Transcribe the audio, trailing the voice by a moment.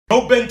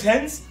No Ben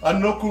 10s?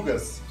 And no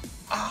Cougars.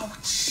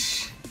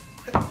 Ouch.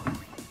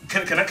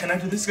 Can I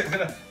do this?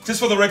 Just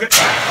for the record.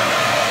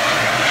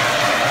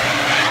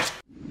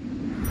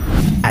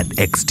 At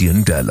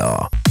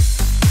Extiendela.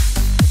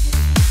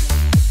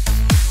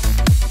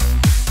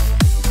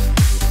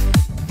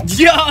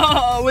 Yo,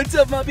 what's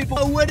up my people?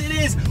 What it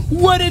is,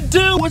 what it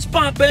do, what's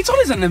poppin'? It's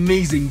always an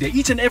amazing day.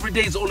 Each and every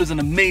day is always an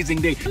amazing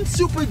day. I'm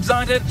super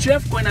excited.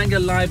 Chef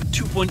Koinange Live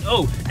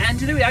 2.0. And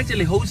today we're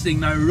actually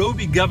hosting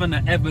Nairobi Governor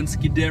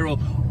Kidero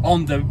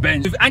on the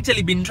bench. We've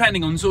actually been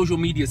trending on social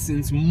media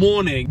since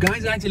morning.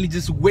 Guys are actually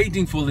just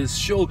waiting for this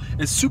show.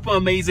 It's super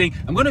amazing.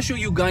 I'm gonna show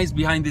you guys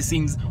behind the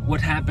scenes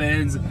what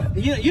happens.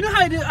 You know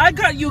how I do. I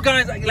got you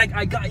guys.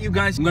 I got you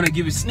guys. I'm gonna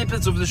give you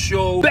snippets of the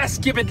show.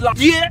 Best keep it locked.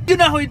 Yeah, you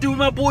know how I do with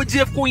my boy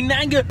Jeff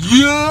Koinange.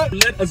 Yeah,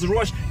 let us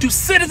rush to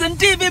Citizen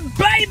TV,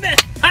 baby.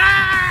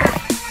 Ah!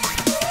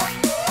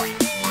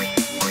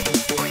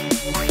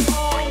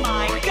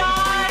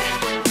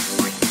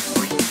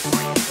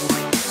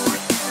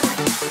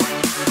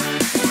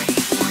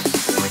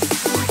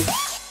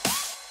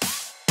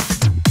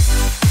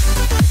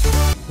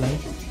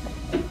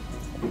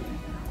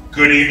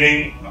 Good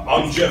evening,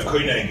 I'm Jeff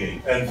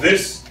Koinange, and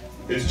this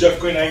is Jeff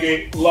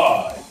Koinange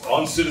Live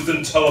on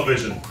Citizen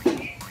Television.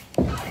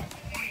 I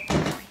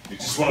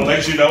just want to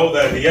let you know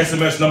that the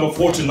SMS number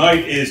for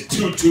tonight is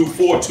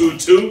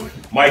 22422.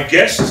 My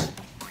guest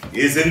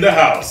is in the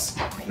house,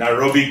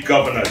 Nairobi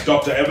Governor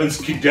Dr.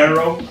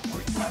 Kidero,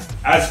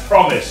 as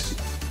promised,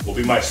 will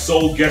be my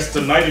sole guest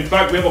tonight. In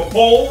fact, we have a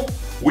poll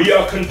we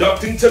are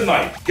conducting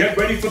tonight. Get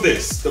ready for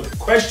this. The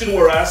question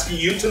we're asking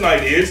you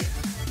tonight is,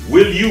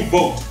 will you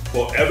vote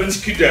for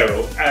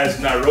Kidero as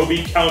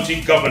Nairobi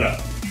County Governor?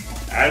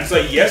 Answer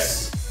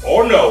yes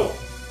or no.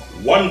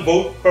 One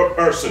vote per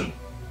person.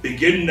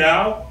 Begin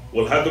now.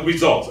 We'll have the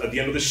results at the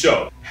end of the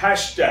show.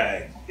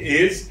 Hashtag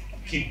is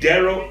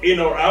Kidero in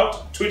or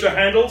out. Twitter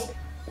handles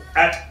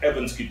at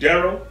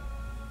Kidero,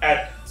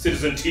 at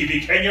Citizen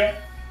TV Kenya.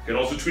 You can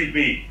also tweet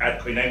me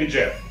at Koinange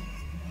Jeff.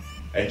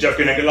 And Jeff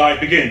Koinange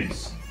Live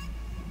begins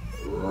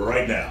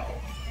right now.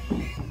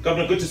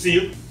 Governor, good to see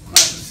you.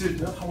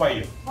 How are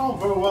you? Oh,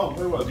 very well,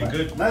 very well. You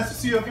good? Nice to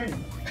see you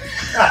again.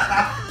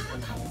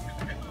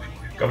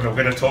 Governor, we're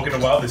going to talk in a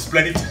while. There's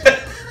plenty.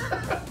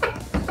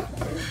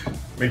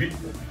 Maybe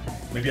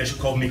I should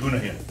call Miguna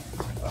here.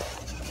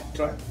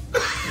 Try.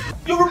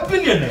 You're a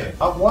billionaire.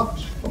 I've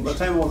worked from the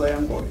time I was a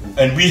young boy.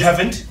 And we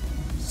haven't?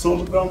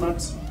 Sold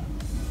groundnuts,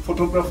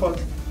 photographer,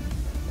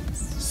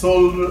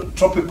 sold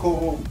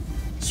tropical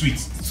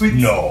Sweets.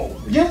 No.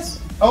 Yes,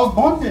 I was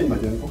born here in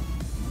Majengo.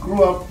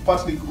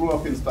 Partly grew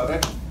up in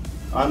Starek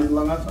and in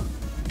Langata.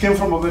 Came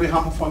from a very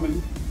humble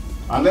family.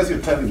 Unless you're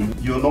telling me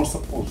you're not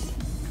supposed to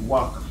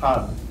work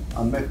hard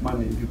and make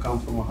money if you come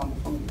from a humble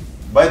family.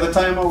 By the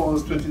time I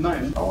was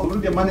 29, I was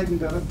already a managing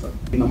director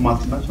in a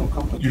multinational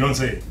company. You don't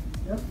say.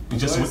 Yeah. You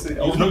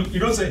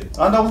don't say.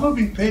 And I was not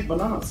being paid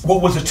bananas.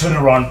 What was the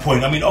turnaround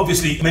point? I mean,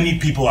 obviously, many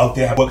people out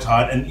there have worked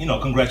hard, and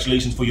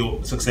congratulations for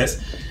your success.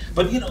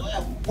 But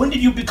when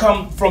did you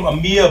become from a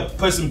mere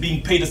person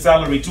being paid a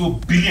salary to a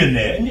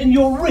billionaire? And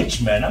you're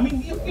rich, man. I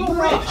mean, you're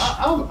rich.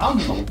 I'm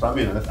not. I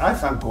mean, I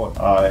thank God.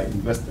 I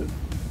invested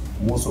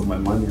most of my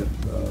money,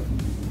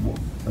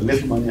 the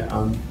little money I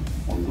earned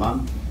on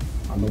land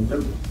and on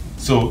buildings.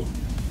 So,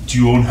 do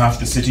you own half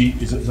the city?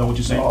 Is that what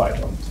you're saying? No, I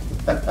don't.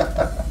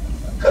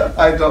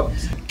 I don't.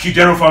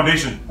 Kidero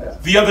Foundation,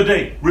 the other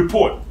day,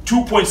 report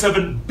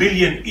 2.7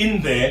 billion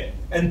in there,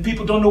 and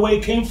people don't know where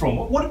it came from.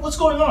 What's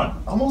going on?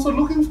 I'm also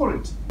looking for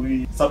it.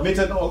 We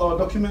submitted all our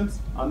documents,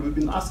 and we've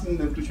been asking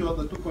them to show us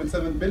the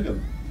 2.7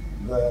 billion.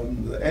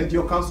 The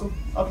NGO Council,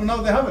 up to now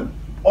they haven't.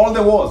 All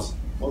there was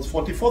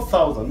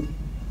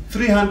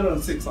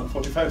 44,306 and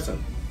 45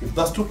 cents. If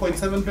that's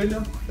 2.7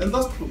 billion, then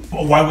that's true.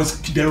 Why was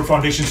Kidero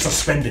Foundation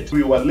suspended?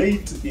 We were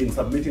late in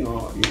submitting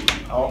our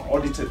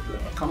audited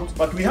accounts,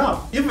 but we have.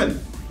 Even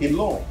in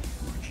law,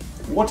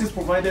 what is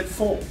provided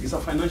for is a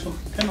financial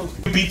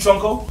penalty. Beat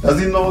Sonko? Does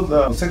he know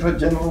the Secretary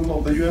General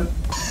of the UN?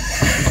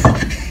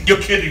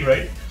 You're kidding,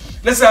 right?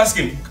 Let's ask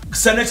him.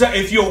 Senator,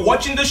 if you're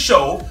watching the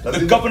show,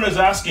 the governor's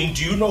asking,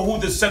 do you know who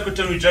the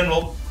Secretary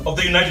General of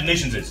the United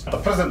Nations is? The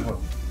present one.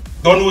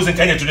 The one who's in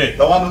Kenya today?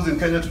 The one who's in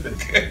Kenya today.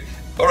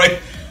 All right.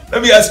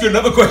 Let me ask you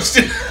another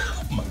question.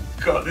 Oh my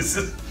God, this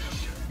is...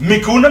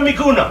 Miguna,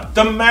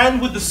 the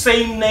man with the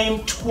same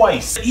name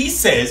twice. He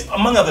says,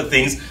 among other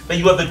things, that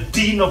you are the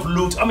Dean of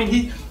Loot. I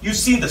mean, you've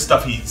seen the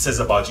stuff he says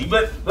about you,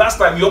 but last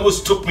time he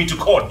almost took me to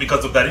court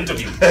because of that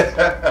interview.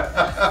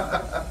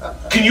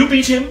 Can you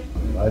beat him?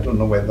 I don't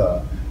know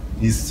whether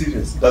he's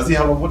serious. Does he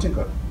have a voting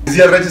card? Is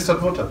he a registered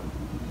voter?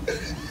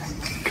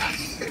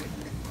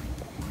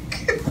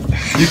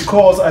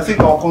 Because I think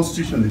our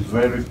constitution is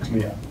very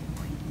clear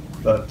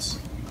that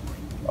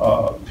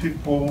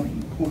people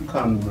who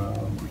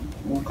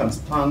can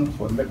stand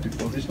for elected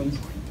positions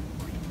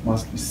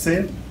must be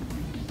sane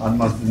and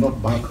must be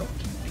not bankrupt.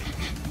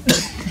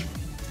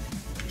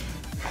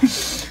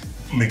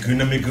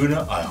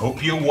 Miguna, I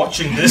hope you're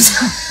watching this.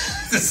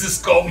 This is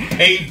called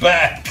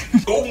payback.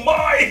 Oh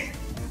my!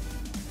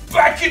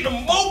 Back in a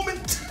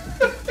moment.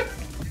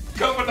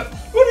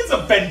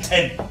 Ben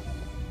 10?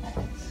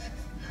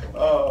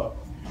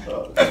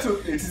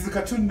 It is a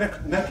Cartoon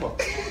Network.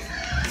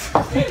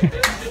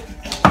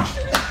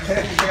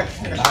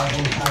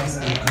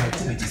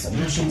 Connectivity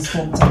solutions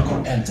from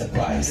Telecom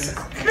Enterprise.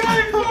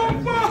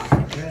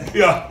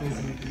 Yeah.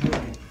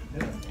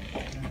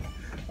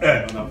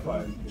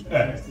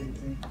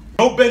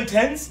 No Ben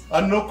 10s?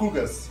 And no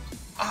cougars.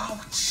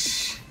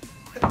 Ouch.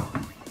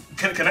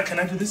 Can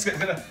I do this?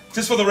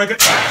 Just for the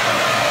record.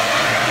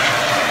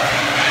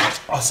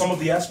 Are some of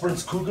the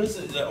aspirants cougars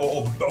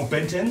or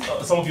Ben 10?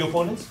 Some of your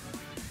opponents?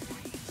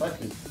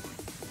 Exactly.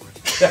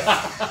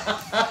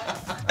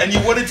 And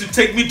you wanted to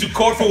take me to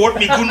court for what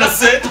Miguna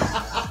said?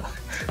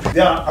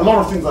 There are a lot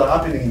of things that are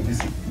happening in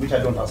DC which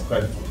I don't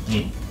ascribe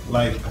to.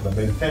 Like the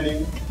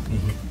maintaining,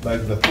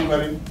 like the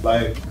tutoring,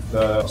 like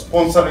the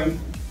sponsoring.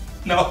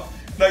 Now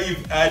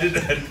you've added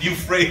a new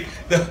phrase.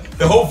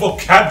 The whole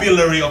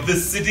vocabulary of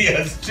this city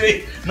has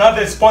changed. Now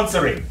they're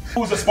sponsoring.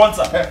 Who's a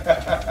sponsor?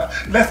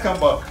 Let's come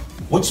back.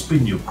 What's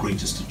been your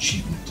greatest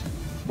achievement?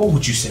 What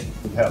would you say?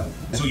 Health.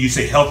 So you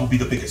say health will be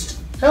the biggest.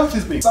 Health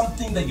is big.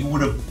 Something that you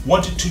would have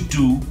wanted to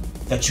do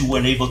that you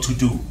weren't able to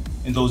do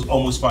in those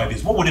almost 5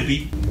 years. What would it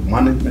be?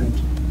 Management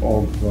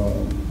of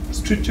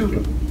street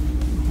children.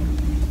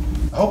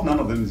 I hope none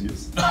of them is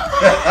yours.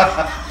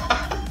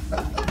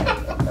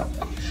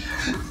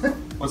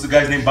 What's the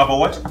guy's name? Baba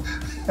what?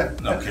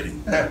 No, I'm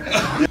kidding.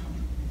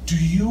 Do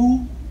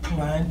you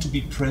plan to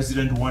be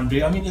president one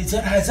day? I mean,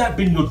 has that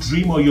been your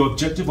dream or your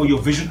objective or your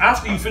vision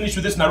after you finish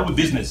with this Nairobi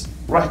business?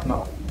 Right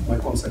now, my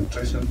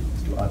concentration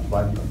is to add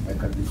value and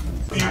make a difference.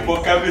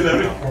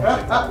 Vocabulary.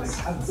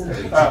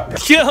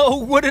 Yo,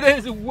 what it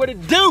is, what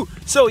it do?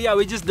 So yeah,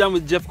 we're just done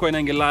with Jeff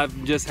Koinange Live.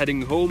 I'm just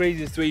heading home.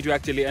 Craziest way to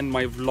actually end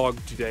my vlog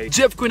today.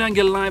 Jeff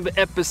Koinange Live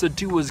episode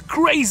 2 was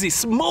crazy,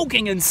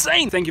 smoking,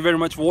 insane. Thank you very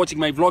much for watching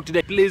my vlog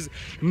today. Please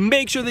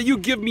make sure that you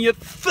give me a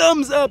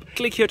thumbs up.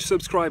 Click here to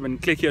subscribe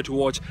and click here to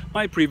watch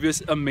my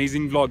previous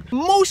amazing vlog.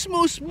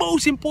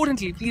 Most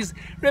importantly, please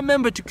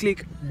remember to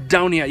click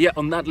down here,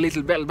 on that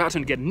little bell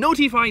button to get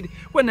notified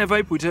whenever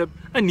I put up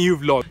a new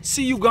vlog.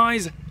 See you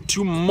guys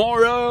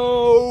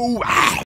tomorrow.